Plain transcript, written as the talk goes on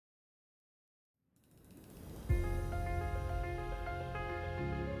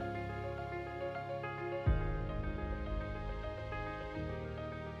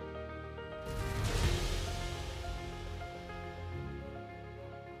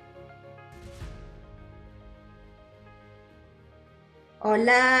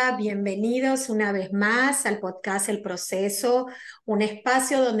Hola, bienvenidos una vez más al podcast El Proceso, un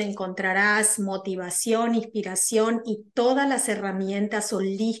espacio donde encontrarás motivación, inspiración y todas las herramientas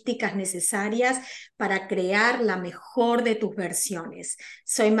holísticas necesarias para crear la mejor de tus versiones.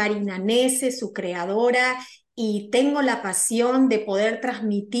 Soy Marina Nese, su creadora, y tengo la pasión de poder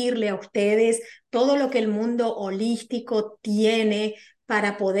transmitirle a ustedes todo lo que el mundo holístico tiene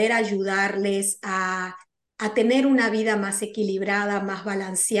para poder ayudarles a tener una vida más equilibrada, más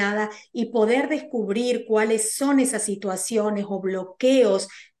balanceada y poder descubrir cuáles son esas situaciones o bloqueos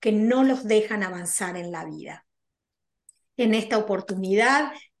que no los dejan avanzar en la vida. En esta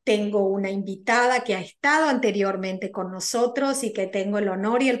oportunidad tengo una invitada que ha estado anteriormente con nosotros y que tengo el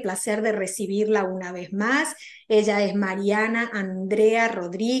honor y el placer de recibirla una vez más. Ella es Mariana Andrea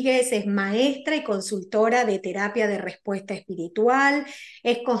Rodríguez, es maestra y consultora de terapia de respuesta espiritual,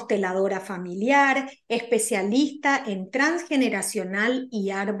 es consteladora familiar, especialista en transgeneracional y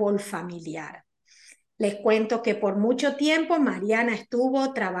árbol familiar. Les cuento que por mucho tiempo Mariana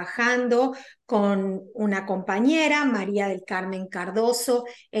estuvo trabajando con una compañera, María del Carmen Cardoso,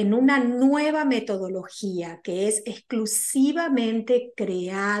 en una nueva metodología que es exclusivamente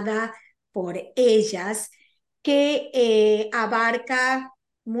creada por ellas, que abarca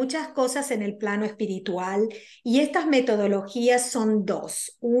muchas cosas en el plano espiritual, y estas metodologías son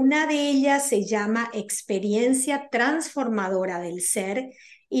dos. Una de ellas se llama experiencia transformadora del ser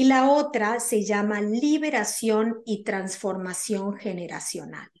y la otra se llama Liberación y Transformación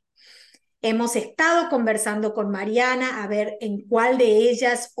Generacional. Hemos estado conversando con Mariana a ver en cuál de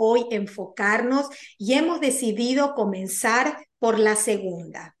ellas hoy enfocarnos y hemos decidido comenzar por la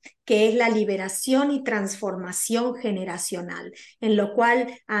segunda, que es la liberación y transformación generacional, en lo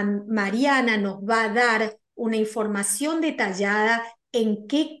cual Mariana nos va a dar una información detallada en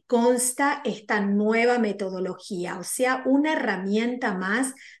qué consta esta nueva metodología, o sea, una herramienta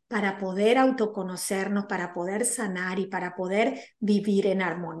más para poder autoconocernos, para poder sanar y para poder vivir en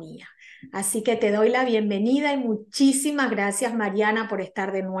armonía. Así que te doy la bienvenida y muchísimas gracias, Mariana, por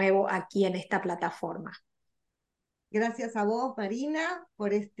estar de nuevo aquí en esta plataforma. Gracias a vos, Marina,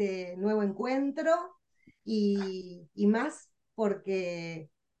 por este nuevo encuentro y más porque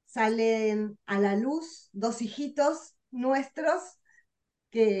salen a la luz dos hijitos nuestros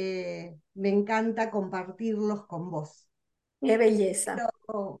que me encanta compartirlos con vos. Qué belleza.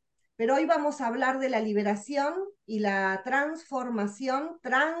 Pero, pero hoy vamos a hablar de la liberación y la transformación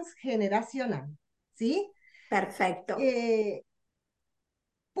transgeneracional, ¿sí? Perfecto. Eh,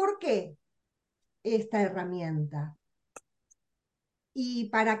 ¿Por qué esta herramienta? ¿Y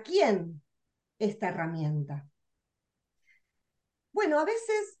para quién esta herramienta? Bueno, a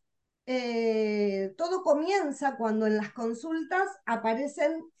veces todo comienza cuando en las consultas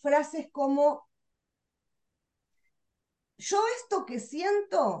aparecen frases como, yo esto que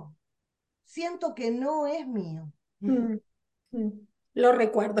siento, siento que no es mío. Mm, mm. Lo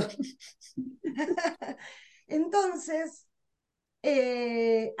recuerdo. Entonces,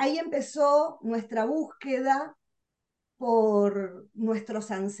 ahí empezó nuestra búsqueda por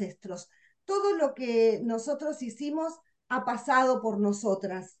nuestros ancestros. Todo lo que nosotros hicimos ha pasado por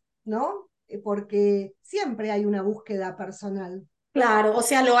nosotras, ¿no? Porque siempre hay una búsqueda personal, Claro, o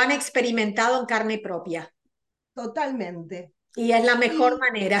sea, lo han experimentado en carne propia totalmente. y es la mejor Y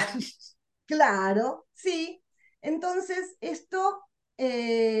manera. claro, sí. Entonces, esto,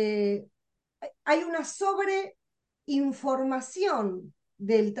 hay una sobreinformación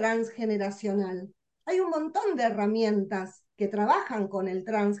del transgeneracional. Hay un montón de herramientas que trabajan con el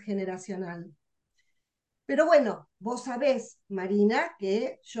transgeneracional. Pero bueno, vos sabés, Marina,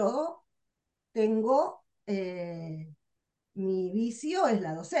 que yo tengo, mi vicio es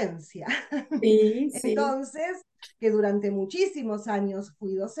la docencia. Sí, sí. Entonces, que durante muchísimos años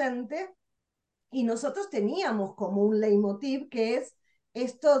fui docente y nosotros teníamos como un leitmotiv que es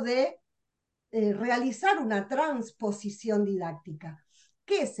esto de realizar una transposición didáctica.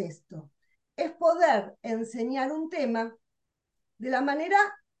 ¿Qué es esto? Es poder enseñar un tema de la manera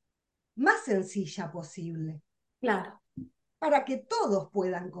más sencilla posible Claro, para que todos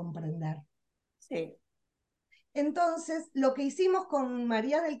puedan comprender. sí. Entonces, lo que hicimos con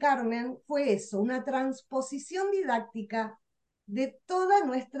María del Carmen fue eso, una transposición didáctica de toda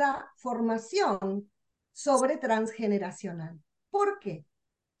nuestra formación sobre transgeneracional. ¿Por qué?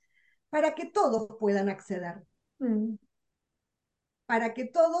 Para que todos puedan acceder, Mm, para que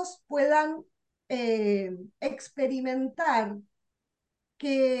todos puedan experimentar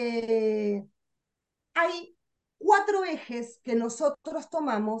que hay cuatro ejes que nosotros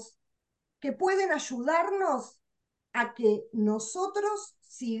tomamos que pueden ayudarnos a que nosotros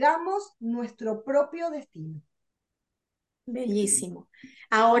sigamos nuestro propio destino. bellísimo. Nos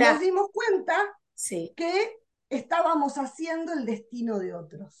Ahora, dimos cuenta sí. que estábamos haciendo el destino de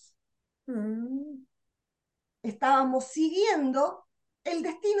otros. Mm, Estábamos siguiendo el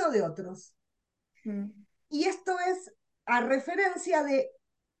destino de otros. mm, Y esto es a referencia de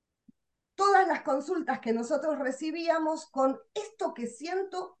todas las consultas que nosotros recibíamos con esto que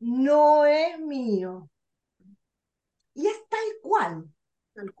siento no es mío. Y es tal cual.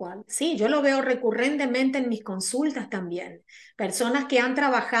 tal cual. Sí, yo lo veo recurrentemente en mis consultas también. Personas que han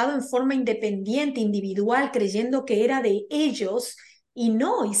trabajado en forma independiente, individual, creyendo que era de ellos y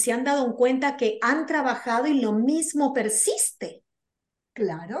no, y se han dado cuenta que han trabajado y lo mismo persiste.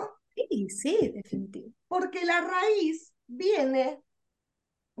 Claro, Sí, sí, definitivo. porque la raíz viene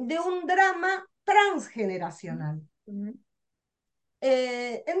de un drama transgeneracional. Mm,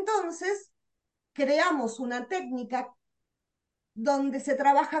 Entonces, creamos una técnica donde se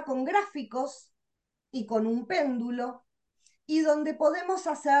trabaja con gráficos y con un péndulo y donde podemos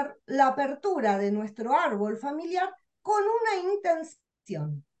hacer la apertura de nuestro árbol familiar con una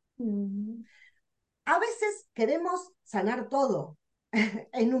intención. mm, A veces queremos sanar todo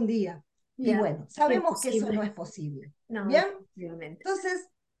en un día y ya, bueno, sabemos que eso no imposible. es posible. No, ¿Bien? definitivamente. Entonces,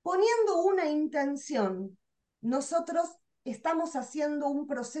 poniendo una intención, nosotros estamos haciendo un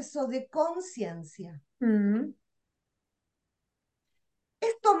proceso de conciencia. Mm,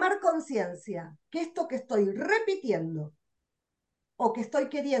 Es tomar conciencia que esto que estoy repitiendo o que estoy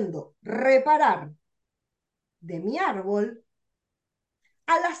queriendo reparar de mi árbol,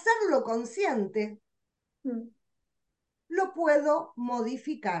 al hacerlo consciente, mm, lo puedo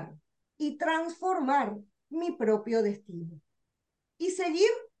modificar y transformar mi propio destino y seguir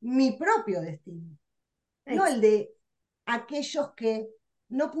mi propio destino, no ex- el de aquellos que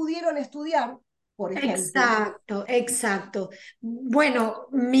no pudieron estudiar, por ejemplo. Exacto, exacto. Bueno,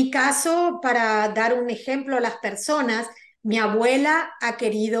 mi caso, para dar un ejemplo a las personas, mi abuela ha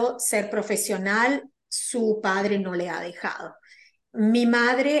querido ser profesional, su padre no le ha dejado. Mi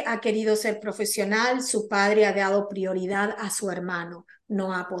madre ha querido ser profesional, su padre ha dado prioridad a su hermano,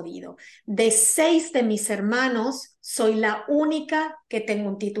 no ha podido. De 6 de mis hermanos, soy la única que tengo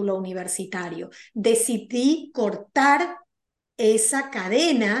un título universitario. Decidí cortar esa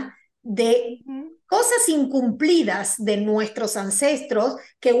cadena de Ujú. cosas incumplidas de nuestros ancestros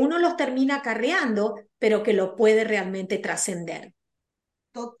que uno los termina acarreando, pero que lo puede realmente trascender.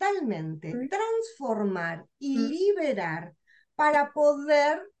 Totalmente, Mm, transformar y mm, liberar para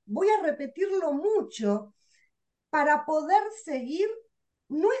poder, voy a repetirlo mucho, para poder seguir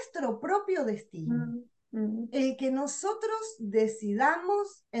nuestro propio destino, mm, mm, el que nosotros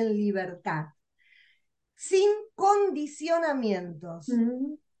decidamos en libertad, sin condicionamientos.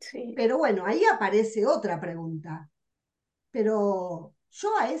 sí. Pero bueno, ahí aparece otra pregunta. Pero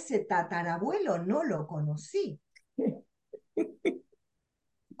yo a ese tatarabuelo no lo conocí.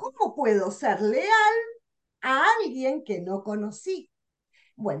 ¿Cómo puedo ser leal a alguien que no conocí?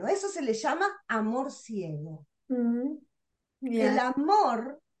 Bueno, eso se le llama amor ciego. Mm, El ya,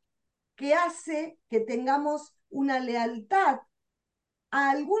 amor que hace que tengamos una lealtad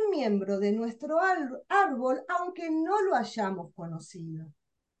a algún miembro de nuestro árbol, aunque no lo hayamos conocido.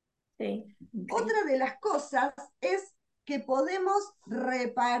 sí, increíble. Otra de las cosas es que podemos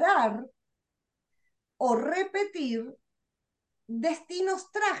reparar o repetir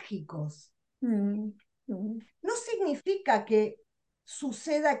destinos trágicos. Mm, mm, No significa que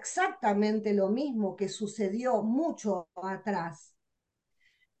suceda exactamente lo mismo que sucedió mucho atrás,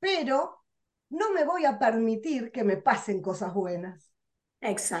 pero no me voy a permitir que me pasen cosas buenas.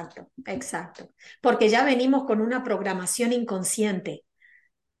 exacto, exacto. Porque ya venimos con una programación inconsciente.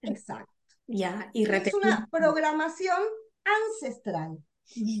 Exacto. Ya, y Es repetimos. una programación ancestral.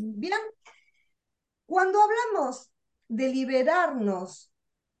 Mm, Bien, cuando hablamos de liberarnos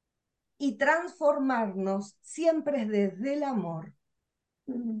y transformarnos, siempre es desde el amor,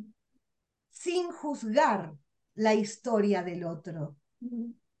 mm, sin juzgar la historia del otro.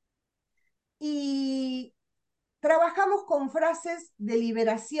 mm, Y trabajamos con frases de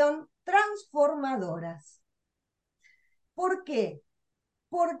liberación transformadoras. ¿Por qué?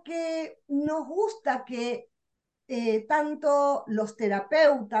 Porque nos gusta que tanto los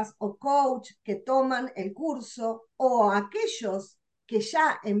terapeutas o coach que toman el curso o aquellos que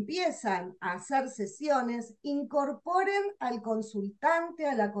ya empiezan a hacer sesiones incorporen al consultante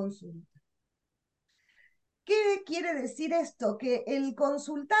a la consulta. ¿Qué quiere decir esto? Que el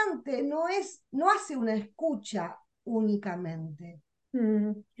consultante no hace una escucha únicamente,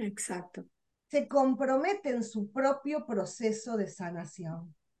 exacto. se compromete en su propio proceso de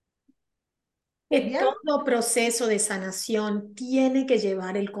sanación. Que ¿Bien? todo proceso de sanación tiene que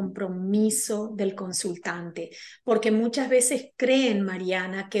llevar el compromiso del consultante, porque muchas veces creen,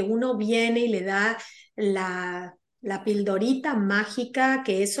 Mariana, que uno viene y le da la pildorita mágica,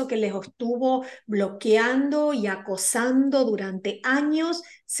 que eso que les estuvo bloqueando y acosando durante años,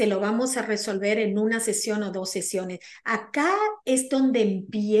 se lo vamos a resolver en una sesión o 2 sesiones. Acá es donde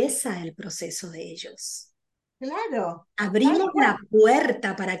empieza el proceso de ellos. Claro, tal Abrimos la cual,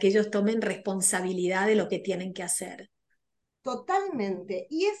 puerta para que ellos tomen responsabilidad de lo que tienen que hacer. totalmente.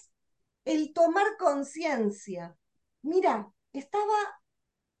 Y es el tomar conciencia. Mira, estaba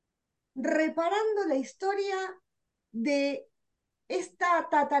reparando la historia de esta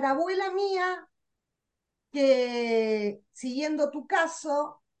tatarabuela mía que, siguiendo tu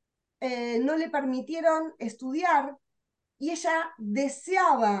caso, no le permitieron estudiar y ella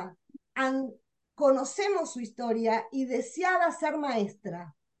deseaba, conocemos su historia y deseaba ser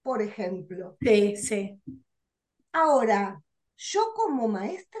maestra, por ejemplo. Sí, sí. Ahora, yo como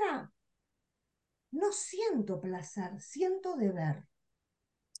maestra no siento placer, siento deber.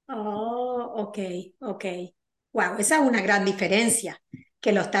 Oh, ok, ok. Wow, esa es una gran diferencia,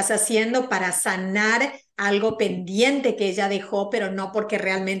 que lo estás haciendo para sanar algo pendiente que ella dejó, pero no porque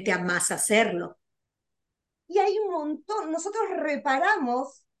realmente amas hacerlo. Y hay un montón, nosotros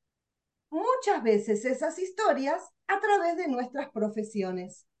reparamos muchas veces esas historias a través de nuestras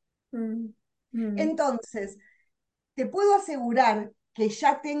profesiones. Mm, mm, Entonces, te puedo asegurar que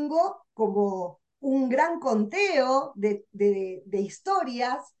ya tengo como un gran conteo de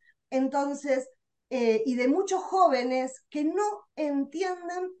historias, entonces, y de muchos jóvenes que no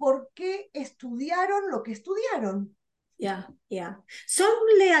entienden por qué estudiaron lo que estudiaron. ya, ya. Son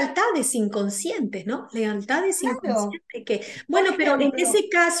lealtades inconscientes, ¿no? Lealtades Claro, inconscientes que, por bueno, pero ejemplo, en ese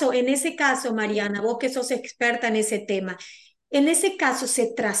caso, sí, Mariana, vos que sos experta en ese tema, en ese caso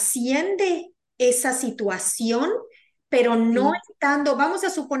se trasciende esa situación, pero no sí, estando, vamos a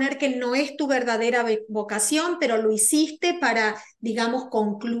suponer que no es tu verdadera vocación, pero lo hiciste para, digamos,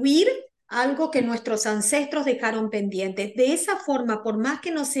 concluir algo que nuestros ancestros dejaron pendiente. De esa forma, por más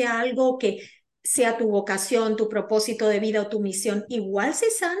que no sea algo que sea tu vocación, tu propósito de vida o tu misión, igual se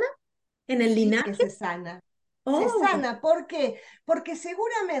sana en el sí que linaje. se sana. Se Oh, sana, ¿por qué? Porque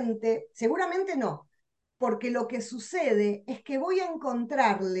seguramente no, porque lo que sucede es que voy a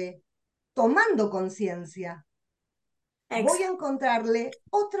encontrarle, tomando conciencia, voy a exacto, encontrarle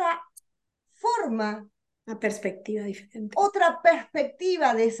otra forma, una perspectiva diferente. otra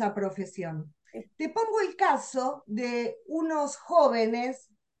perspectiva de esa profesión. Te pongo el caso de unos jóvenes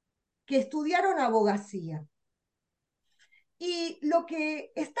que estudiaron abogacía y lo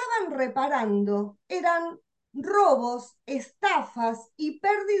que estaban reparando eran robos, estafas y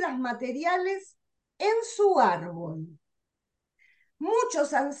pérdidas materiales en su árbol.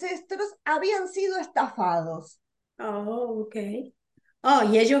 Muchos ancestros habían sido estafados. Oh, ok. Oh,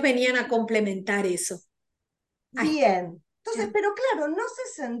 y ellos venían a complementar eso. Ay, Bien. ya. Entonces, pero claro, no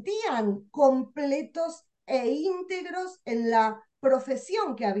se sentían completos e íntegros en la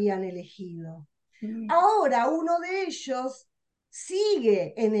profesión que habían elegido. Mm, Ahora uno de ellos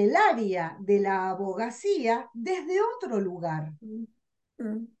sigue en el área de la abogacía desde otro lugar, mm,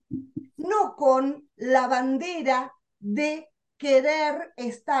 mm. no con la bandera de querer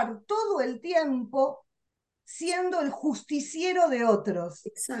estar todo el tiempo siendo el justiciero de otros.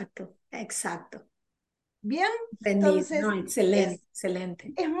 Exacto, exacto. Bien, Entendido. No, entonces excelente,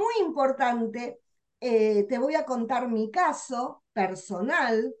 excelente. es muy importante, te voy a contar mi caso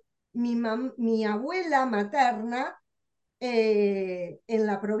personal. Mi abuela materna, en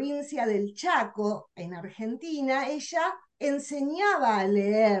la provincia del Chaco, en Argentina, ella enseñaba a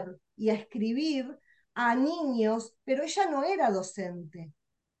leer y a escribir a niños, pero ella no era docente,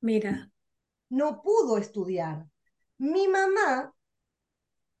 Mira, no pudo estudiar. Mi mamá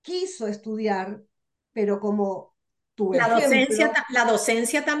quiso estudiar, pero como tu ejemplo, la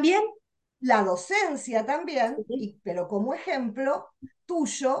docencia también. la docencia también, Sí. pero como ejemplo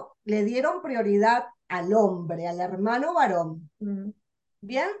tuyo, le dieron prioridad al hombre, al hermano varón. Mm,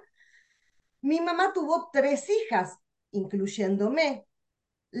 Bien, mi mamá tuvo 3 hijas, incluyéndome.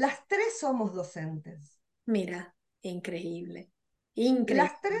 Las 3 somos docentes. mira, increíble, increíble.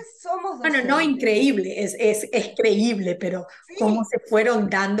 Las 3 somos Bueno, no docentes. increíble, es creíble, pero cómo Sí, se fueron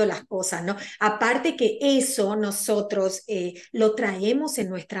dando las cosas, ¿no? Aparte que eso nosotros lo traemos en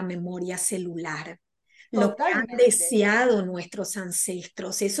nuestra memoria celular, lo que han totalmente. deseado nuestros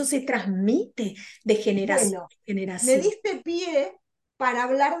ancestros, eso se transmite de generación Bueno, en me generación. diste pie para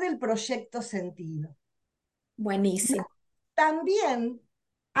hablar del proyecto sentido. Buenísimo. También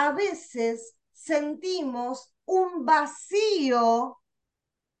a veces sentimos un vacío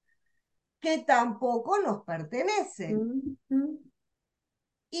que tampoco nos pertenecen.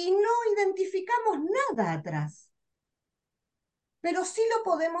 Y no identificamos nada atrás, pero sí lo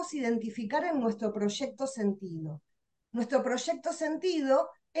podemos identificar en nuestro proyecto sentido. Nuestro proyecto sentido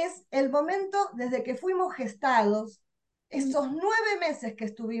es el momento desde que fuimos gestados, esos 9 meses que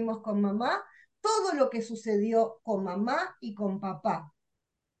estuvimos con mamá, todo lo que sucedió con mamá y con papá.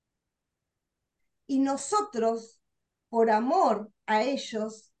 Y nosotros, por amor a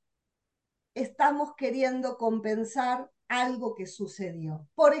ellos, estamos queriendo compensar algo que sucedió.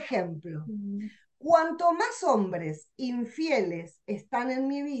 Por ejemplo, cuanto más hombres infieles están en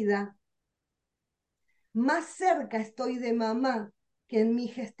mi vida, más cerca estoy de mamá, que en mi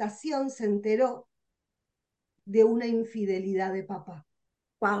gestación se enteró de una infidelidad de papá.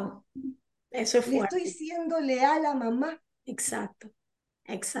 Wow, eso es Le estoy fuerte. siendo leal a mamá. Exacto,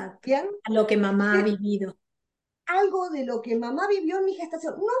 exacto. ¿Bien? A lo que mamá ha De vivido. algo de lo que mamá vivió en mi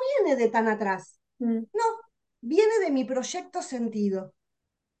gestación. No viene de tan atrás. Mm, No, viene de mi proyecto sentido.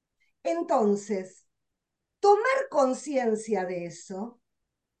 Entonces, tomar conciencia de eso,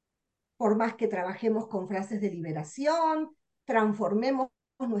 por más que trabajemos con frases de liberación, transformemos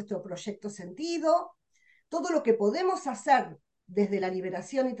nuestro proyecto sentido, todo lo que podemos hacer desde la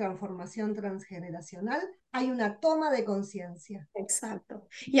liberación y transformación transgeneracional, hay una toma de conciencia. exacto.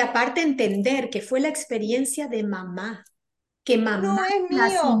 Y aparte entender que fue la experiencia de mamá, que mamá No es la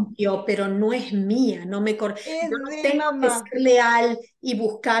mío, sintió, pero no es mía, es yo no de tengo que ser mamá. leal y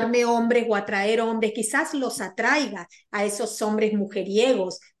buscarme hombres o atraer hombres, quizás los atraiga a esos hombres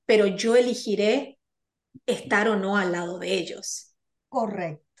mujeriegos, pero yo elegiré estar o no al lado de ellos.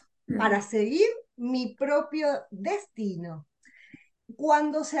 Correcto. Mm, Para seguir mi propio destino.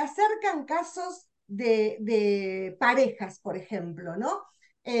 Cuando se acercan casos de parejas, por ejemplo, ¿no?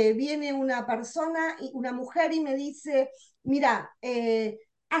 Viene una persona, una mujer y me dice, mira,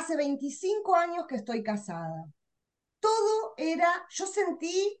 hace 25 años que estoy casada. Todo era, yo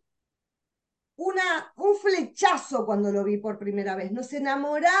sentí un flechazo cuando lo vi por primera vez. Nos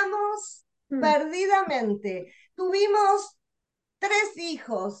enamoramos mm, perdidamente. Tuvimos 3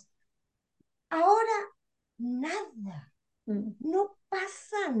 hijos. Ahora, nada. mm. No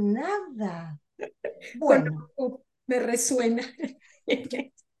pasa nada. Bueno, Conozco, me resuena.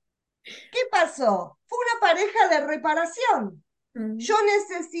 ¿qué pasó? Fue una pareja de reparación. Mm, Yo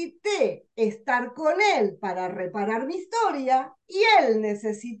necesité estar con él para reparar mi historia y él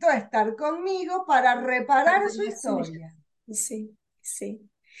necesitó estar conmigo para reparar su la suya. historia. Sí, sí.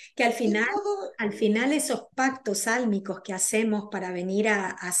 Que Y todo, al final esos pactos álmicos que hacemos para venir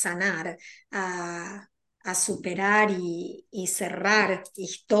a sanar, a, a superar y cerrar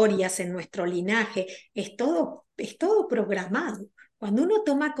historias en nuestro linaje, es todo programado. Cuando uno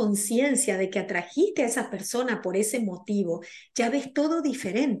toma conciencia de que atrajiste a esa persona por ese motivo, ya ves todo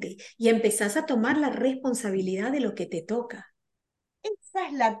diferente y empezás a tomar la responsabilidad de lo que te toca. esa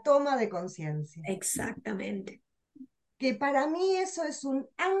es la toma de conciencia. Exactamente. Que para mí eso es un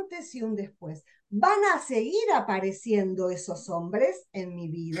antes y un después. Van a seguir apareciendo esos hombres en mi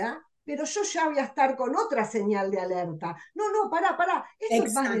vida, pero yo ya voy a estar con otra señal de alerta. No, no, pará, eso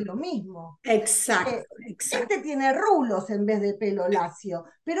es más de lo Exacto. mismo. Exacto, Eh, exacto. este tiene rulos en vez de pelo lacio,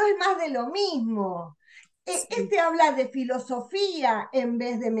 pero es más de lo mismo. Sí, Este habla de filosofía en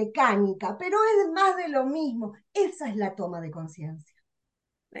vez de mecánica, pero es más de lo mismo. Esa es la toma de conciencia.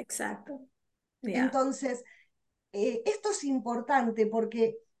 exacto. Ya. Entonces, esto es importante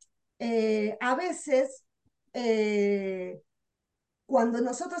porque a veces eh, cuando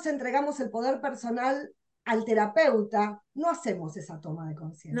nosotros entregamos el poder personal al terapeuta, no hacemos esa toma de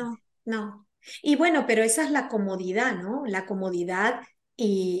conciencia. No, no. Y bueno, pero esa es la comodidad, ¿no? La comodidad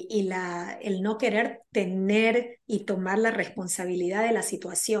y el no querer tener y tomar la responsabilidad de la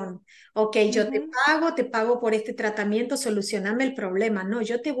situación. Ok, yo Ujú. te pago por este tratamiento, solucioname el problema. No,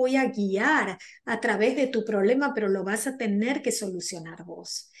 yo te voy a guiar a través de tu problema, pero lo vas a tener que solucionar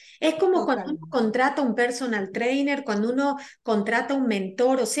vos. Es como cuando uno Totalmente, contrata un personal trainer, cuando uno contrata un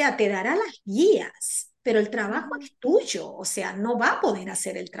mentor, o sea, te dará las guías, pero el trabajo ujú, es tuyo, o sea, no va a poder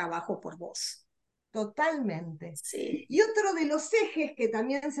hacer el trabajo por vos. totalmente. Sí. Y otro de los ejes que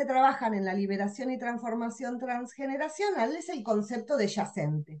también se trabajan en la liberación y transformación transgeneracional es el concepto de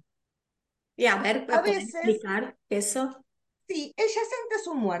yacente. Y a ver, A ¿puedes veces, explicar eso? sí, el yacente es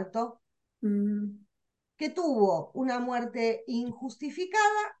un muerto Mm, que tuvo una muerte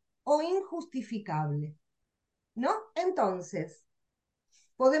injustificada o injustificable, ¿no? Entonces,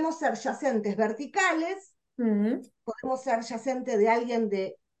 podemos ser yacentes verticales, mm, podemos ser yacente de alguien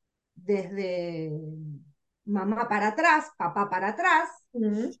desde mamá para atrás, papá para atrás,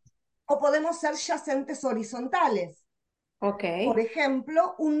 mm, o podemos ser yacentes horizontales. Ok. Por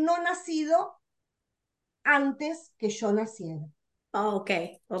ejemplo, un no nacido antes que yo naciera. Oh, ok,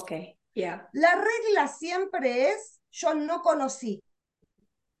 ok, ya. La regla siempre es, yo no conocí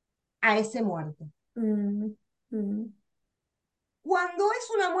a ese muerto. Mm, mm. Cuando es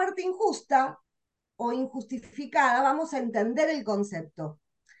una muerte injusta o injustificada, vamos a entender el concepto.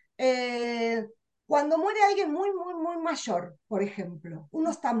 Eh, Cuando muere alguien muy, muy, muy mayor, por ejemplo,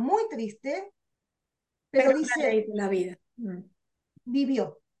 uno está muy triste, Pero pero es la ley dice, de la vida.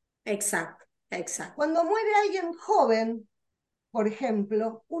 vivió. Exacto, exacto. Cuando muere alguien joven, por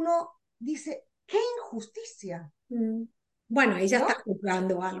ejemplo, uno dice, qué injusticia, Mm. Bueno, ella ¿no? está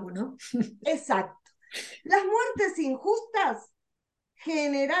juzgando algo, ¿no? Exacto. Las muertes injustas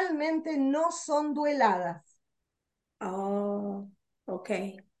generalmente no son dueladas. Oh, ok.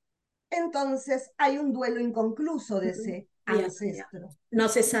 Entonces hay un duelo inconcluso de Mm. ese Ya, ya. ancestro. No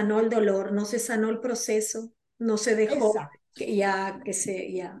se sanó el dolor, no se sanó el proceso, no se dejó Exacto.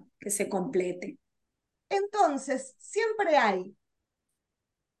 que se complete. Entonces, siempre hay,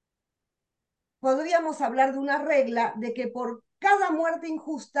 podríamos hablar de una regla de que por cada muerte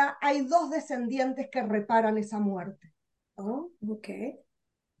injusta hay dos descendientes que reparan esa muerte. Oh, ok.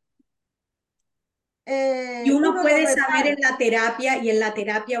 Y uno Uno lo puede saber en repara. la terapia, y en la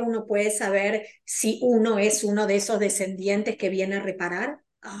terapia uno puede saber si uno es uno de esos descendientes que viene a reparar.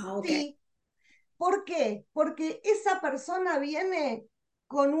 Ah, ok. Sí. ¿Por qué? Porque esa persona viene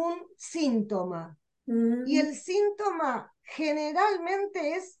con un síntoma y Mm, el síntoma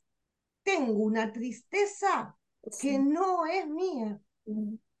generalmente es, tengo una tristeza que sí. no es mía.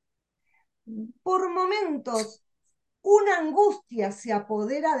 Mm, mm, Por momentos, una angustia se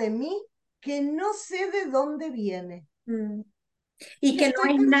apodera de mí que no sé de dónde viene. mm. Y Y que no estoy,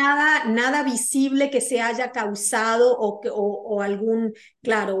 hay nada, nada visible que se haya causado o algún,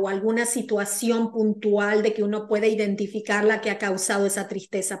 claro, o alguna situación puntual de que uno pueda identificar la que ha causado esa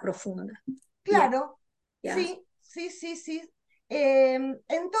tristeza profunda. Ya, claro, ya. sí, sí, sí, sí.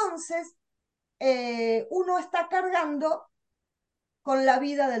 Entonces, uno está cargando con la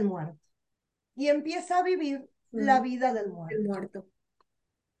vida del muerto y empieza a vivir la Mm, vida del el muerto. muerto.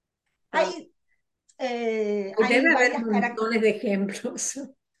 Wow. Hay, hay Debe haber varias montones de ejemplos.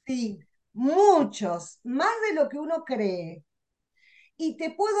 sí, muchos, más de lo que uno cree. Y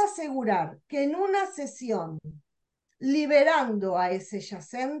te puedo asegurar que en una sesión, liberando a ese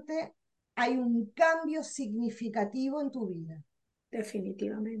yacente, hay un cambio significativo en tu vida.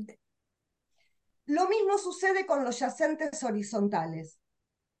 Definitivamente. Lo mismo sucede con los yacentes horizontales.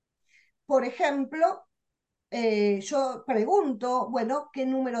 Por ejemplo, yo pregunto, bueno, ¿qué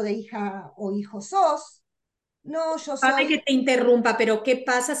número de hija o hijo sos? No, yo Disculpame que soy, te interrumpa, pero ¿qué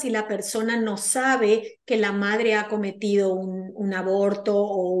pasa si la persona no sabe que la madre ha cometido un aborto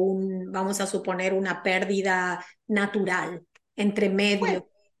o vamos a suponer, una pérdida natural entre medio? bueno,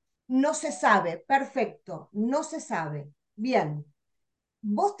 no se sabe, perfecto, no se sabe. Bien,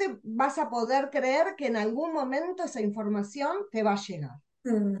 vos te vas a poder creer que en algún momento esa información te va a llegar.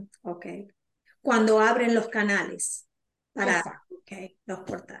 Ok. Cuando abren los canales para, Exacto, ok, los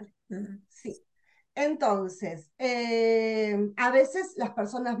portales. sí. Entonces, a veces las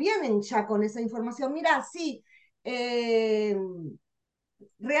personas vienen ya con esa información. Mira, sí, eh,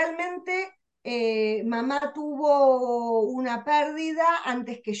 realmente mamá tuvo una pérdida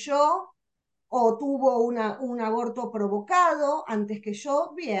antes que yo o tuvo un aborto provocado antes que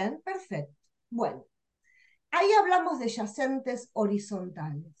yo. Bien, perfecto. Bueno, ahí hablamos de yacentes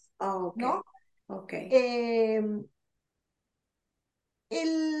horizontales, Ok, ¿no? ok. Eh,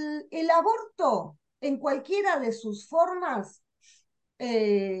 el aborto en cualquiera de sus formas,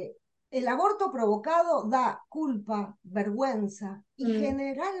 eh, el aborto provocado da culpa, vergüenza y Mm.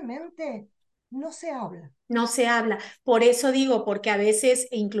 generalmente no se habla. No se habla. Por eso digo, porque a veces,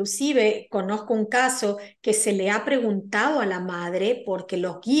 e inclusive conozco un caso que se le ha preguntado a la madre porque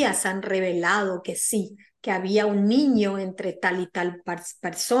los guías han revelado que sí, que había un niño entre tal y tal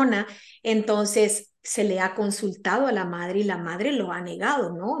persona. Entonces se le ha consultado a la madre y la madre lo ha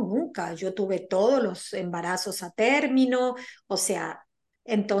negado. No, nunca. Yo tuve todos los embarazos a término. O sea,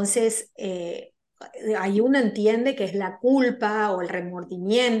 entonces ahí uno entiende que es la culpa o el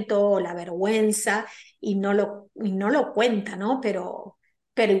remordimiento o la vergüenza y no lo cuenta, ¿no? Pero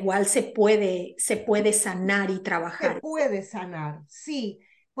igual se puede sanar y Se trabajar. puede sanar, sí,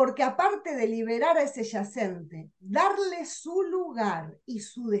 porque aparte de liberar a ese yacente, darle su lugar y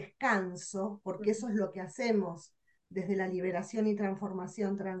su descanso, porque eso es lo que hacemos desde la liberación y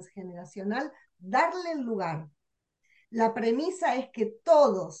transformación transgeneracional, darle el lugar. La premisa es que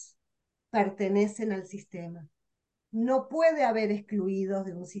todos pertenecen al sistema. No puede haber excluidos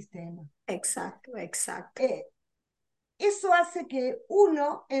de un sistema. Exacto, exacto. Eh, eso hace que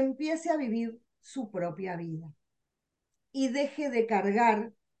uno empiece a vivir su propia vida y deje de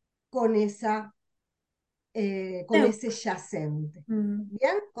cargar con con ese yacente, Mm.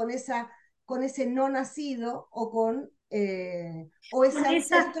 ¿bien? Con ese no nacido o ese Con esa,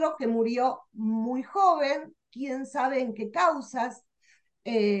 ancestro que murió muy joven, quién sabe en qué causas,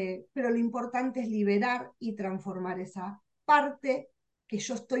 pero lo importante es liberar y transformar esa parte que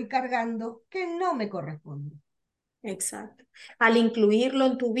yo estoy cargando que no me corresponde. exacto. Al incluirlo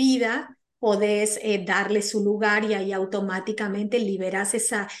en tu vida, podés darle su lugar y ahí automáticamente liberás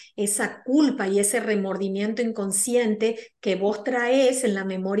esa culpa y ese remordimiento inconsciente que vos traes en la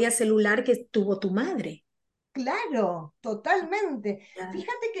memoria celular que tuvo tu madre. Claro, totalmente. Claro.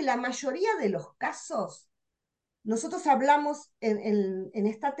 Fíjate que la mayoría de los casos, nosotros hablamos en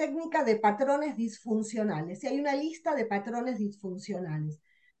esta técnica de patrones disfuncionales y hay una lista de patrones disfuncionales,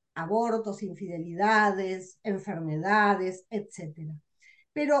 abortos, infidelidades, enfermedades, etcétera.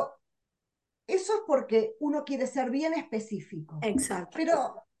 Pero eso es porque uno quiere ser bien específico. Exacto.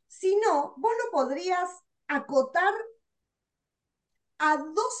 Pero si no, vos lo podrías acotar a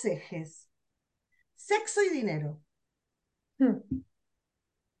dos ejes, sexo y dinero. Mm.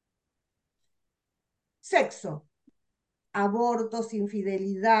 Sexo, abortos,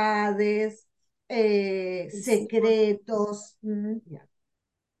 infidelidades, Sí. secretos. Mm. Bien.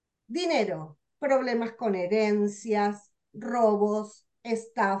 Dinero, problemas con herencias, robos,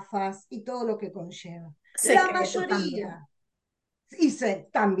 estafas y todo lo que conlleva. La Secretos también. mayoría,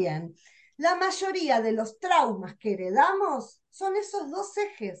 también, la mayoría de los traumas que heredamos son esos dos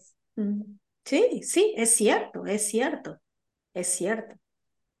ejes. Mm. Sí, sí, es cierto, es cierto, es cierto.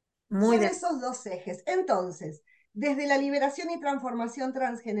 Muy Son de... esos dos ejes. Entonces, desde la liberación y transformación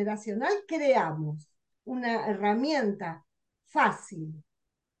transgeneracional, creamos una herramienta fácil,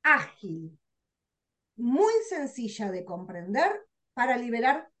 ágil, muy sencilla de comprender para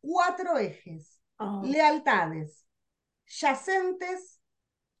liberar cuatro ejes: Oh. lealtades, yacentes,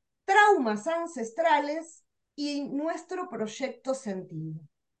 traumas ancestrales y nuestro proyecto sentido.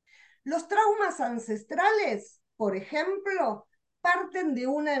 Los traumas ancestrales, por ejemplo, parten de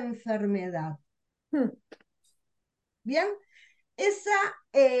una enfermedad. Mm. Bien, esa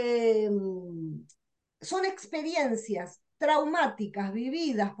eh, son experiencias traumáticas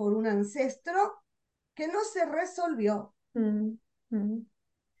vividas por un ancestro que no se resolvió. Mm. Mm.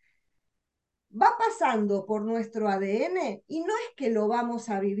 Va pasando por nuestro ADN y no es que lo vamos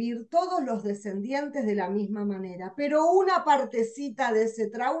a vivir todos los descendientes de la misma manera, pero una partecita de ese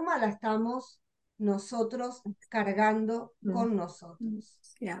trauma la estamos nosotros cargando Mm. con Mm. nosotros.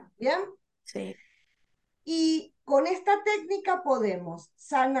 Ya, ¿Bien? sí. Y con esta técnica podemos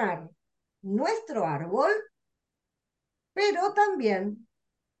sanar nuestro árbol, pero también,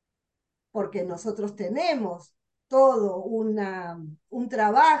 porque nosotros tenemos todo un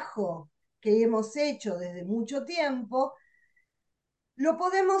trabajo que hemos hecho desde mucho tiempo, lo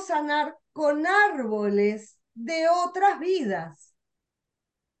podemos sanar con árboles de otras vidas.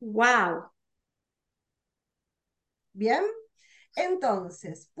 Wow, ¿Bien?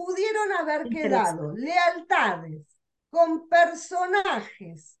 Entonces, pudieron haber quedado interesante. lealtades con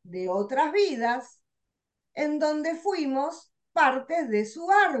personajes de otras vidas en donde fuimos partes de su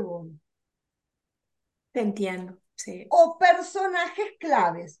árbol Te entiendo, sí. o personajes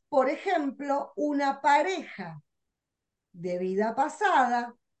claves. Por ejemplo, una pareja de vida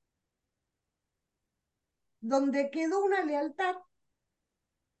pasada donde quedó una lealtad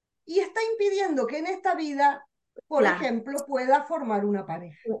y está impidiendo que en esta vida, por Claro. ejemplo, pueda formar una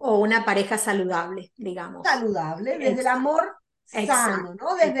pareja O una pareja saludable, digamos. saludable, desde el Exacto, amor sano, exacto,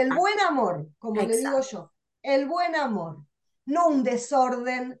 ¿no? Desde el exacto, buen amor, como le digo exacto, yo, el buen amor, no un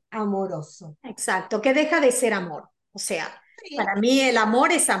desorden amoroso. exacto. Que deja de ser amor. O sea, Sí, para mí el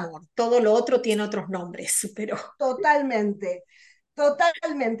amor es amor. Todo lo otro tiene otros nombres, pero totalmente,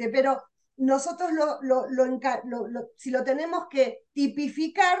 totalmente, pero nosotros si lo tenemos que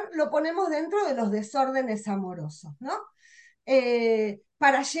tipificar, lo ponemos dentro de los desórdenes amorosos, ¿no?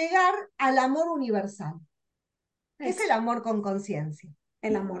 Para llegar al amor universal, que es el ex- amor con conciencia.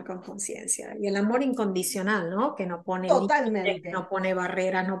 el amor con conciencia y el amor incondicional, ¿no? Que no pone límites, Totalmente, no pone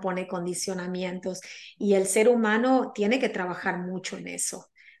barreras, no pone condicionamientos. Y el ser humano tiene que trabajar mucho en eso,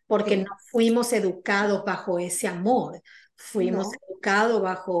 porque no sí, fuimos educados bajo ese amor. fuimos No, educados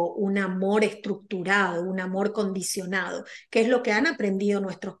bajo un amor estructurado, un amor condicionado, que es lo que han aprendido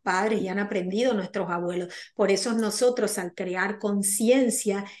nuestros padres y han aprendido nuestros abuelos. Por eso nosotros, al crear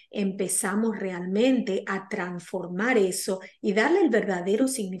conciencia, empezamos realmente a transformar eso y darle el verdadero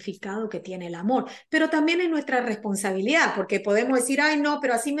significado que tiene el amor. Pero también es nuestra responsabilidad, porque podemos decir, ay, no,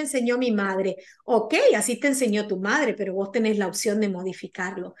 pero así me enseñó mi madre. Ok, así te enseñó tu madre, pero vos tenés la opción de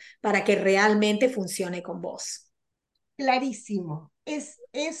modificarlo para que realmente funcione con vos. clarísimo. Es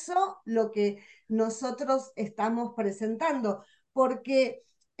eso lo que nosotros estamos presentando, porque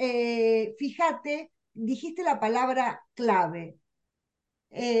fíjate, dijiste la palabra clave.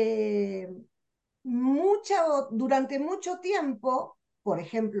 Eh, durante mucho tiempo, por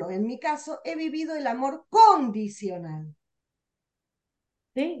ejemplo, en mi caso, he vivido el amor condicional.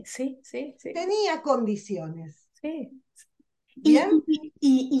 Sí, sí, sí, sí, Tenía condiciones. sí. ¿Bien?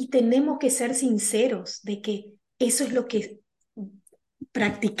 Y tenemos que ser sinceros de que eso es lo que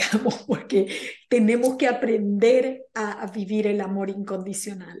practicamos, porque tenemos que aprender a vivir el amor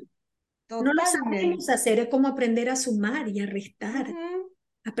incondicional. No lo sabemos Totalmente. hacer, es como aprender a sumar y a restar, Ujú.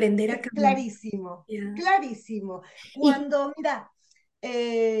 aprender a Es caminar. clarísimo, Ya. clarísimo. Y Mira,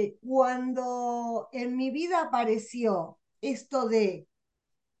 cuando en mi vida apareció esto de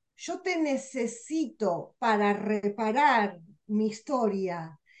yo te necesito para reparar mi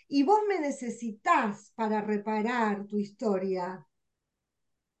historia y vos me necesitas para reparar tu historia,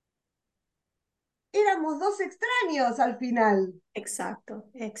 éramos dos extraños al final. exacto,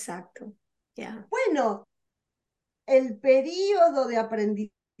 exacto. Ya. Bueno, el periodo de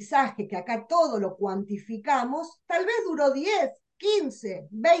aprendizaje, que acá todo lo cuantificamos, tal vez duró 10, 15,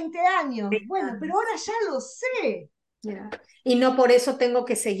 20 años. Bueno, pero ahora ya lo sé. Ya. Y no por eso tengo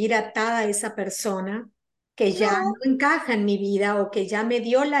que seguir atada a esa persona que ya no No, encaja en mi vida o que ya me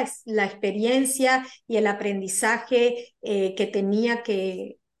dio la experiencia y el aprendizaje que tenía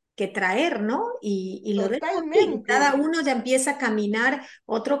que traer, ¿no? Y lo dejo ir. Y cada totalmente. uno ya empieza a caminar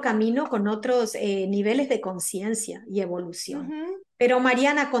otro camino con otros niveles de conciencia y evolución. Ujú. Pero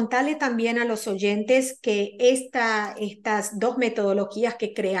Mariana, contale también a los oyentes que estas dos metodologías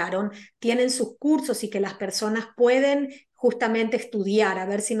que crearon tienen sus cursos y que las personas pueden justamente estudiar. A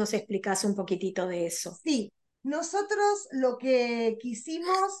ver si nos explicas un poquitito de eso. Sí, nosotros lo que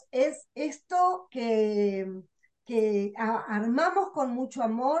quisimos es esto que armamos con mucho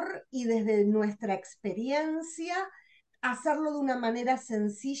amor y desde nuestra experiencia, hacerlo de una manera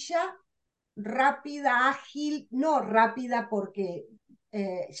sencilla, rápida, ágil, no rápida porque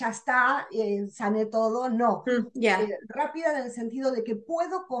ya está, sané todo, no. Ya, Rápida en el sentido de que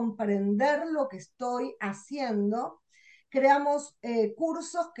puedo comprender lo que estoy haciendo. Creamos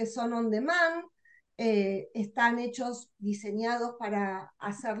cursos que son on demand, están hechos, diseñados para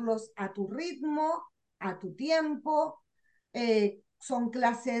hacerlos a tu ritmo, a tu tiempo. Son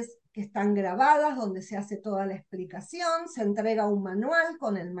clases que están grabadas, donde se hace toda la explicación, se entrega un manual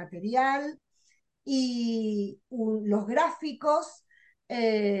con el material y los gráficos,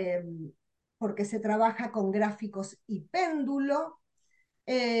 eh, porque se trabaja con gráficos y péndulo.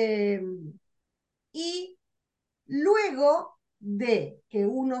 eh, y luego de que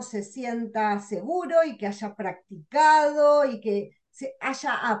uno se sienta seguro y que haya practicado y que se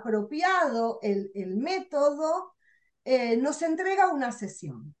haya apropiado el método, nos entrega una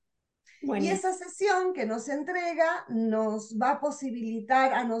sesión. Y bueno. esa sesión que nos entrega nos va a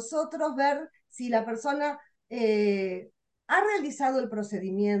posibilitar a nosotros ver si la persona ha realizado el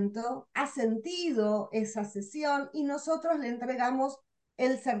procedimiento, ha sentido esa sesión y nosotros le entregamos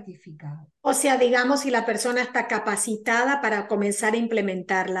el certificado. O sea, digamos, si la persona está capacitada para comenzar a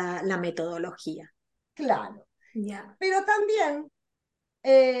implementar la metodología. Claro. Ya. Pero también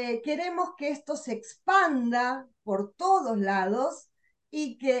queremos que esto se expanda por todos lados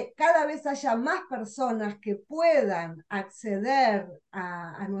y que cada vez haya más personas que puedan acceder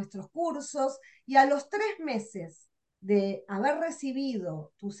a nuestros cursos y a los 3 meses de haber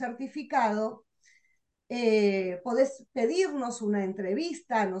recibido tu certificado, podés pedirnos una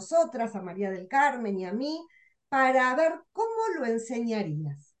entrevista a nosotras, a María del Carmen y a mí, para ver cómo lo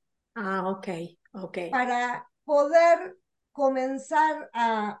enseñarías, Ah, ok, ok. para poder comenzar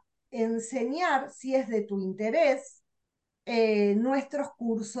a enseñar, si es de tu interés, nuestros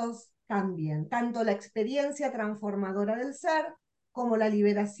cursos también, tanto la experiencia transformadora del ser como la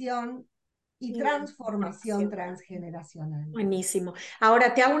liberación y Y la transformación información. transgeneracional. Buenísimo.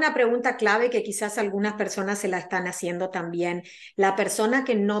 Ahora te hago una pregunta clave que quizás algunas personas se la están haciendo también. La persona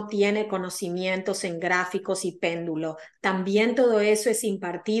que no tiene conocimientos en gráficos y péndulo, ¿también todo eso es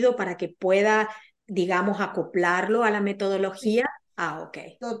impartido para que pueda, digamos, acoplarlo a la Sí, metodología? Ah, ok.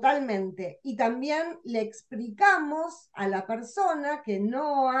 Totalmente. Y también le explicamos a la persona que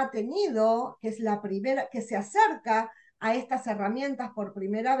no ha tenido, que es la primera, que se acerca a estas herramientas por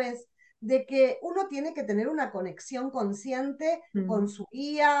primera vez, de que uno tiene que tener una conexión consciente Mm. con su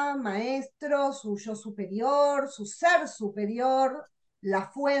guía, maestro, su yo superior, su ser superior, la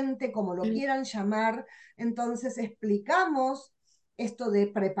fuente, como lo quieran llamar. Entonces explicamos esto de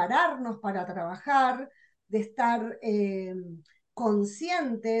prepararnos para trabajar, de estar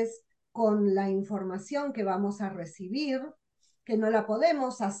conscientes con la información que vamos a recibir, que no la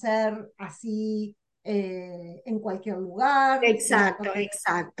podemos hacer así en cualquier lugar, Exacto,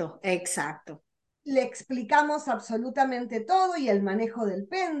 exacto, exacto. le explicamos absolutamente todo y el manejo del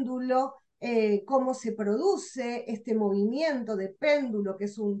péndulo, cómo se produce este movimiento de péndulo, que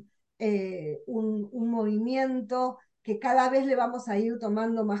es un movimiento que cada vez le vamos a ir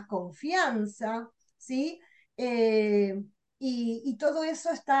tomando más confianza, ¿sí? Eh, y todo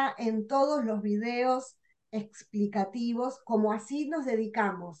eso está en todos los videos explicativos, como así nos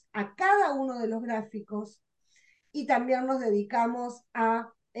dedicamos a cada uno de los gráficos y también nos dedicamos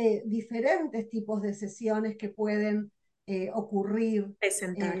a diferentes tipos de sesiones que pueden ocurrir,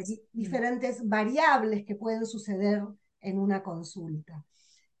 Presentarse. diferentes variables que pueden suceder en una consulta.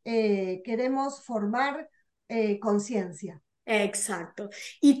 Queremos formar conciencia. Exacto.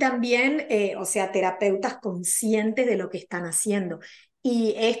 Y también, o sea, terapeutas conscientes de lo que están haciendo.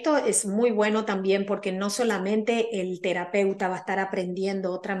 Y esto es muy bueno también porque no solamente el terapeuta va a estar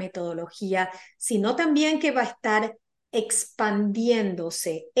aprendiendo otra metodología, sino también que va a estar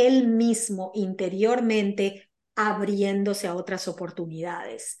expandiéndose él mismo interiormente, abriéndose a otras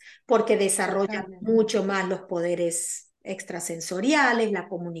oportunidades, porque desarrolla Totalmente. mucho más los poderes extrasensoriales, la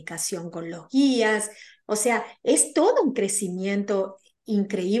comunicación con los guías, o sea, es todo un crecimiento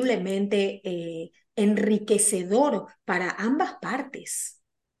increíblemente enriquecedor para ambas partes.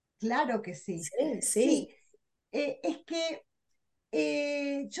 Claro que sí. Sí, sí. Sí, es que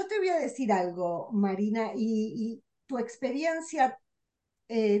yo te voy a decir algo, Marina, y tu experiencia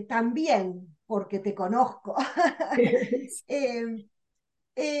también, porque te conozco.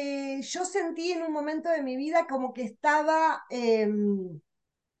 eh, yo sentí en un momento de mi vida como que estaba en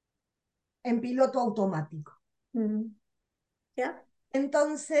piloto automático. Mm, ¿ya?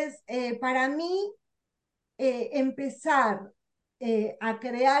 Entonces, para mí, empezar a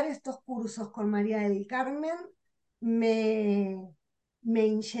crear estos cursos con María del Carmen me, me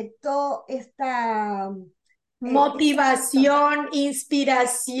inyectó esta. Motivación,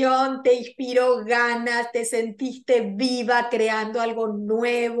 inspiración, te inspiró ganas, te sentiste viva creando algo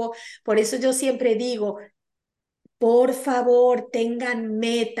nuevo. Por eso yo siempre digo, por favor, tengan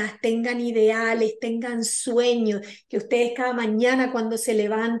metas, tengan ideales, tengan sueños, que ustedes cada mañana cuando se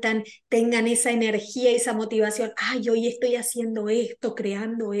levantan tengan esa energía, esa motivación. Ay, hoy estoy haciendo esto,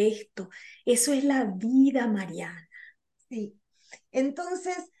 creando esto. Eso es la vida, Mariana. Sí.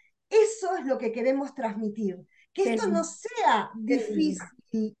 Entonces, eso es lo que queremos transmitir, que Qué esto no lindo, sea qué lindo.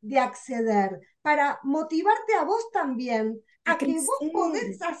 difícil de acceder, para motivarte a vos también, A a que vos crecer,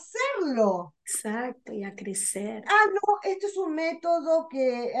 podés hacerlo. exacto, y a crecer. Ah, no, esto es un método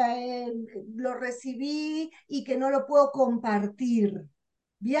que lo recibí y que no lo puedo compartir.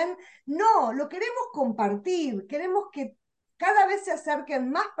 Bien, no, lo queremos compartir, queremos que cada vez se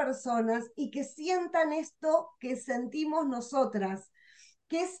acerquen más personas y que sientan esto que sentimos nosotras,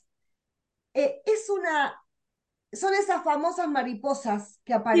 que es son esas famosas mariposas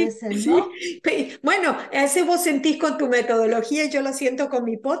que Sí, aparecen, ¿no? sí. Bueno, ese vos sentís con tu metodología y yo lo siento con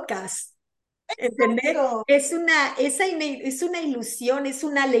mi podcast. ¿Entendés? Exacto, Es una ilusión, es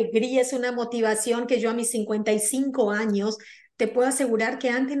una alegría, es una motivación que yo a mis 55 años te puedo asegurar que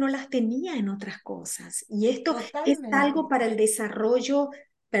antes no las tenía en otras cosas. Y esto es algo totalmente. para el desarrollo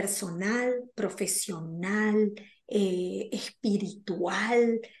personal, profesional,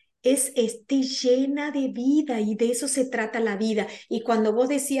 espiritual. Esté llena de vida y de eso se trata la vida. Y cuando vos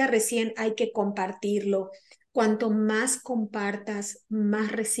decías recién hay que compartirlo, cuanto más compartas,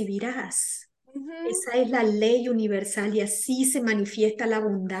 más recibirás. Ujú. Esa es la ley universal y así se manifiesta la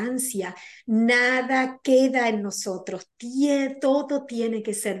abundancia. Nada queda en nosotros. Todo tiene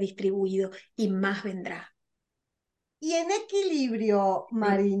que ser distribuido y más vendrá. Y en equilibrio, Sí.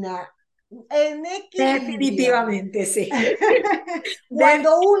 Marina, en equilibrio. Definitivamente, sí.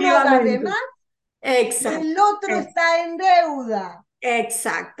 Cuando uno da de Definitivamente. más, el Exacto. otro está en deuda.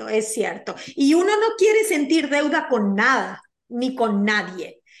 Exacto, es cierto. Y uno no quiere sentir deuda con nada, ni con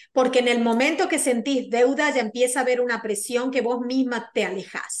nadie, porque en el momento que sentís deuda ya empieza a haber una presión que vos misma te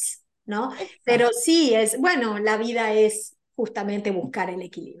alejás, ¿no? Pero Exacto. sí, es, bueno, la vida es justamente buscar el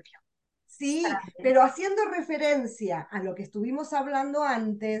equilibrio. Sí, Para bien. pero haciendo referencia a lo que estuvimos hablando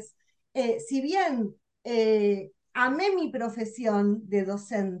antes, si bien amé mi profesión de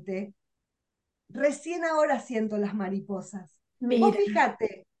docente, recién ahora siento las mariposas. Vos Mira,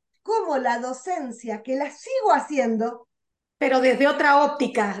 fíjate cómo la docencia, que la sigo haciendo pero desde otra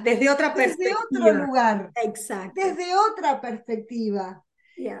óptica, desde otra desde otro perspectiva. lugar, Exacto. desde otra perspectiva.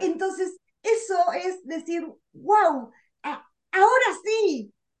 Ya. Entonces, eso es decir, wow, ahora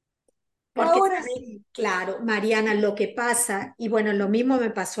sí, Porque, ahora ¿sabes? sí. Claro, Mariana, lo que pasa, y bueno, lo mismo me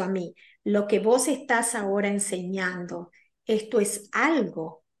pasó a mí, lo que vos estás ahora enseñando, esto es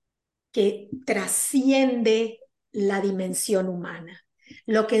algo que trasciende la dimensión humana.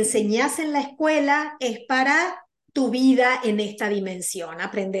 Lo que enseñás en la escuela es para tu vida en esta dimensión,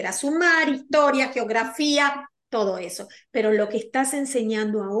 aprender a sumar, historia, geografía, todo eso. Pero lo que estás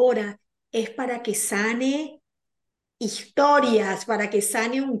enseñando ahora es para que sane historias, para que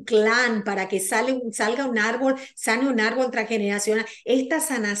sane un clan, para que salga un árbol, sane un árbol transgeneracional. Esta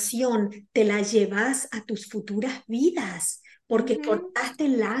sanación te la llevas a tus futuras vidas, porque Ujú, cortaste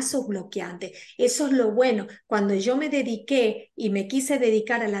lazos bloqueantes. Eso es lo bueno. Cuando yo me dediqué y me quise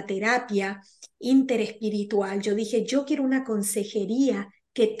dedicar a la terapia interespiritual, yo dije, yo quiero una consejería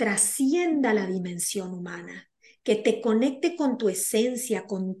que trascienda la dimensión humana, que te conecte con tu esencia,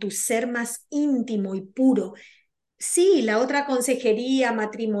 con tu ser más íntimo y puro. Sí, la otra consejería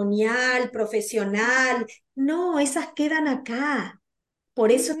matrimonial, profesional, no, esas quedan acá.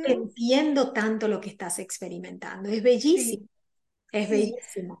 Por eso te ujú. entiendo tanto lo que estás experimentando. Sí, Es sí.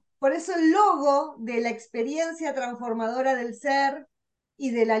 bellísimo. Por eso el logo de la experiencia transformadora del ser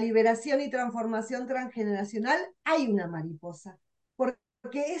y de la liberación y transformación transgeneracional, hay una mariposa, porque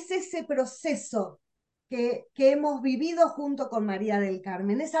es ese proceso que hemos vivido junto con María del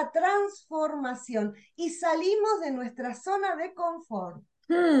Carmen, esa transformación, y salimos de nuestra zona de confort.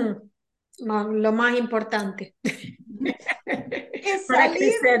 Mm, lo más importante. Es Para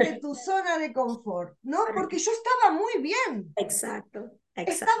salir de crecer. tu zona de confort, ¿no? Para Porque que- yo estaba muy bien, Exacto,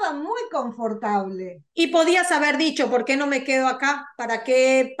 exacto. estaba muy confortable. Y podías haber dicho, ¿por qué no me quedo acá? ¿Para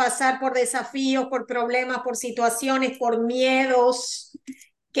qué pasar por desafíos, por problemas, por situaciones, por miedos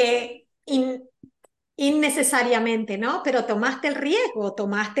que innecesariamente, ¿no? Pero tomaste el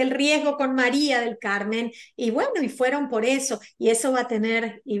riesgo con María del Carmen y bueno, y fueron por eso. Y eso va a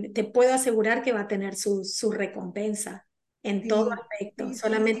tener, y te puedo asegurar que va a tener su recompensa en todo Sí, aspecto. sí, sí,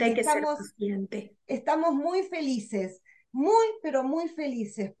 Solamente sí, hay que ser paciente. estamos muy felices, muy, pero muy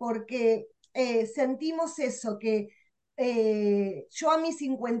felices, porque sentimos eso, que yo a mis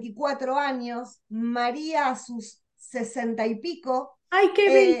 54 años, María a sus 60 y pico, ¡Ay, qué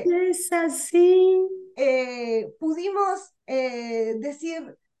eh, belleza! Sí. pudimos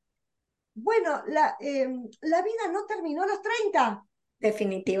decir, bueno, la vida no terminó a los 30,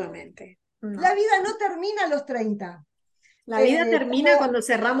 Definitivamente. la No. vida no termina a los 30. La vida termina Como cuando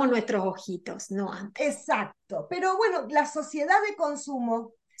cerramos nuestros ojitos, no antes. exacto, pero bueno, la sociedad de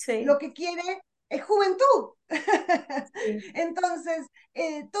consumo lo Sí, que quiere es juventud. sí. Entonces,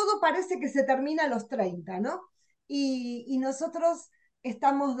 todo parece que se termina a los 30, ¿no? Y nosotros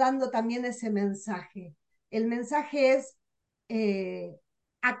estamos dando también ese mensaje. El mensaje es eh,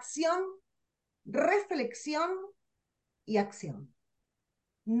 acción, reflexión y acción.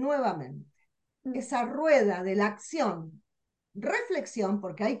 Nuevamente, esa rueda de la acción, reflexión,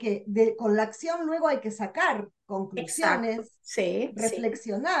 porque con la acción luego hay que sacar Exacto. conclusiones, Sí, sí.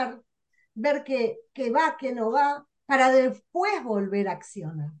 reflexionar, ver qué va, qué no va, para después volver a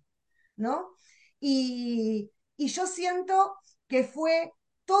accionar, ¿no? Y yo siento que fue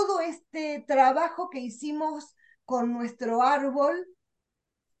todo este trabajo que hicimos con nuestro árbol,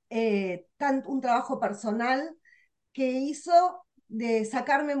 un trabajo personal que hizo de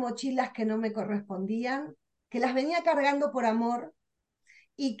sacarme mochilas que no me correspondían, que las venía cargando por amor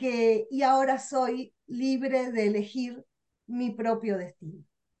y ahora soy libre de elegir mi propio destino.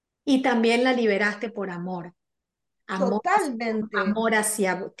 Y también la liberaste por amor. Amor, Totalmente. amor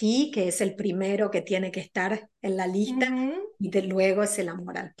hacia ti, que es el primero que tiene que estar en la lista, Ujú. y de luego es el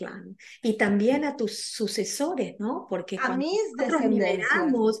amor al clan. Y también a tus sucesores, ¿no? Porque A cuando mis nosotros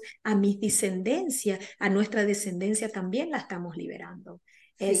descendencias. liberamos a mis descendencia, a nuestra descendencia también la estamos liberando.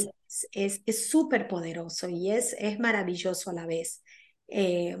 Sí, Es súper poderoso y es maravilloso a la vez.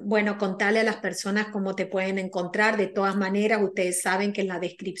 Bueno, contarle a las personas cómo te pueden encontrar. De todas maneras, ustedes saben que en la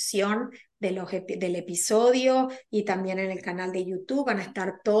descripción del episodio y también en el canal de YouTube van a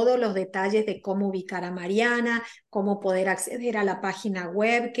estar todos los detalles de cómo ubicar a Mariana, cómo poder acceder a la página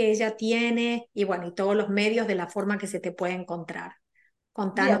web que ella tiene y bueno, y todos los medios de la forma que se te puede encontrar.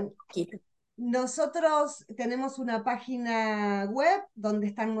 Contanos un bien. poquito. Nosotros tenemos una página web donde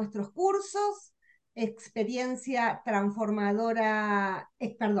están nuestros cursos, experiencia transformadora,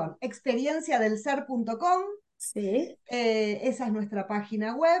 perdón, experienciadelser.com. Sí, Esa es nuestra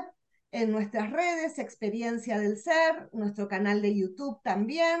página web. En nuestras redes, Experiencia del Ser, nuestro canal de YouTube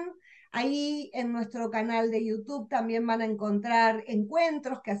también. Ahí en nuestro canal de YouTube también van a encontrar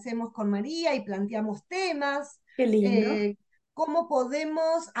encuentros que hacemos con María y planteamos temas. qué lindo. eh, Cómo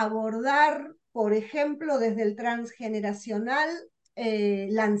podemos abordar, por ejemplo, desde el transgeneracional,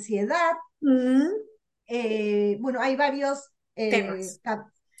 la ansiedad. Mm, Bueno, hay temas.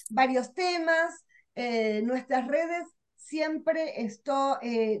 varios temas. Nuestras redes siempre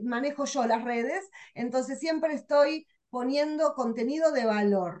manejo yo las redes, entonces siempre estoy poniendo contenido de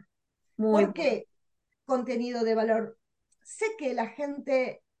valor. Muy ¿Por bueno. qué contenido de valor? Sé que la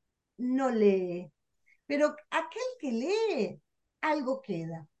gente no lee, pero aquel que lee, algo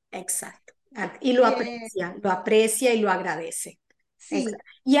queda. Exacto. Y Eh, lo aprecia y lo agradece. sí, Exacto.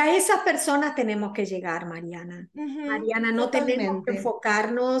 Y a esas personas tenemos que llegar, Mariana. ujú, Mariana, no tenemos que totalmente.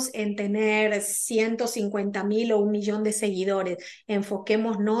 enfocarnos en tener 150.000 o 1 millón de seguidores.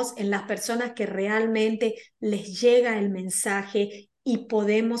 Enfoquémonos en las personas que realmente les llega el mensaje y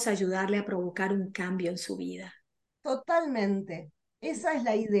podemos ayudarle a provocar un cambio en su vida. Totalmente, esa es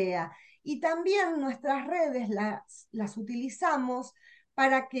la idea. Y también nuestras redes las utilizamos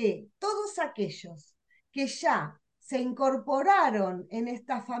para que todos aquellos que ya se incorporaron en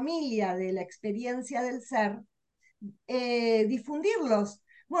esta familia de la experiencia del ser, difundirlos.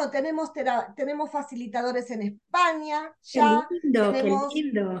 Bueno, tenemos facilitadores en España, Qué ya lindo, qué tenemos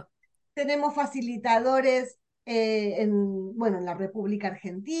lindo. tenemos facilitadores bueno, en la República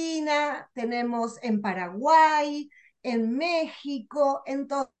Argentina, tenemos en Paraguay, en México.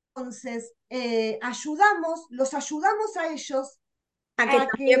 Entonces, los ayudamos a ellos A que a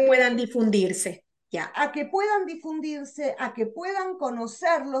también puedan que, difundirse. Ya. a que puedan difundirse, a que puedan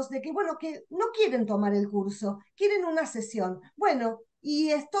conocerlos, de que, bueno, que no quieren tomar el curso, quieren una sesión. Bueno,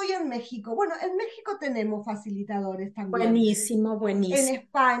 y estoy en México. Bueno, en México tenemos facilitadores también, Buenísimo, en buenísimo.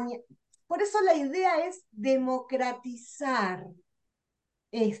 España. Por eso la idea es democratizar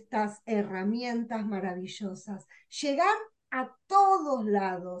estas herramientas maravillosas, llegar a todos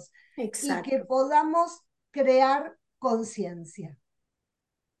lados y que Exacto. podamos crear conciencia.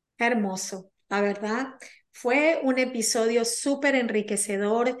 Hermoso, la verdad. Fue un episodio súper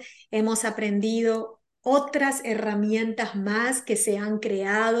enriquecedor. Hemos aprendido otras herramientas más que se han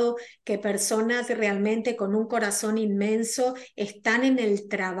creado, que personas realmente con un corazón inmenso están en el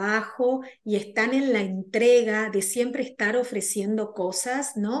trabajo y están en la entrega de siempre estar ofreciendo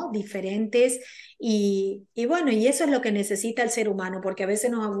cosas, ¿no? Diferentes. Y bueno, y eso es lo que necesita el ser humano, porque a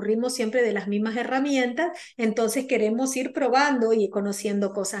veces nos aburrimos siempre de las mismas herramientas, entonces queremos ir probando y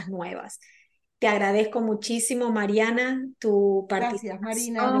conociendo cosas nuevas. Te agradezco muchísimo, Mariana, tu Gracias,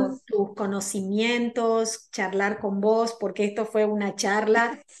 Marina, a participación, vos. tus conocimientos, charlar con vos, porque esto fue una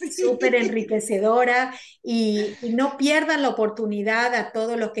charla súper Sí, enriquecedora y no pierdan la oportunidad a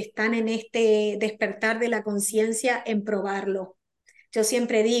todos los que están en este despertar de la conciencia en probarlo. Yo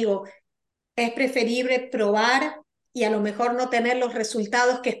siempre digo, es preferible probar y a lo mejor no tener los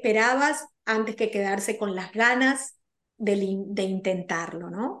resultados que esperabas antes que quedarse con las ganas de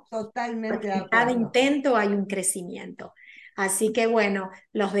intentarlo, ¿no? totalmente Porque de en cada acuerdo. intento hay un crecimiento. Así que bueno,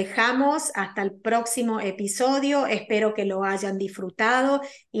 los dejamos hasta el próximo episodio. Espero que lo hayan disfrutado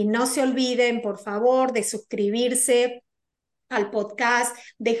y no se olviden, por favor, de suscribirse al podcast,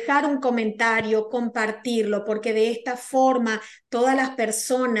 dejar un comentario, compartirlo, porque de esta forma todas las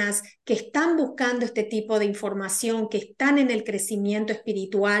personas que están buscando este tipo de información, que están en el crecimiento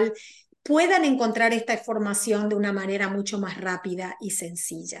espiritual, puedan encontrar esta información de una manera mucho más rápida y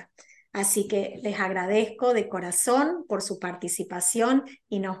sencilla. Así que les agradezco de corazón por su participación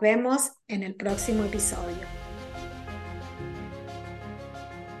y nos vemos en el próximo episodio.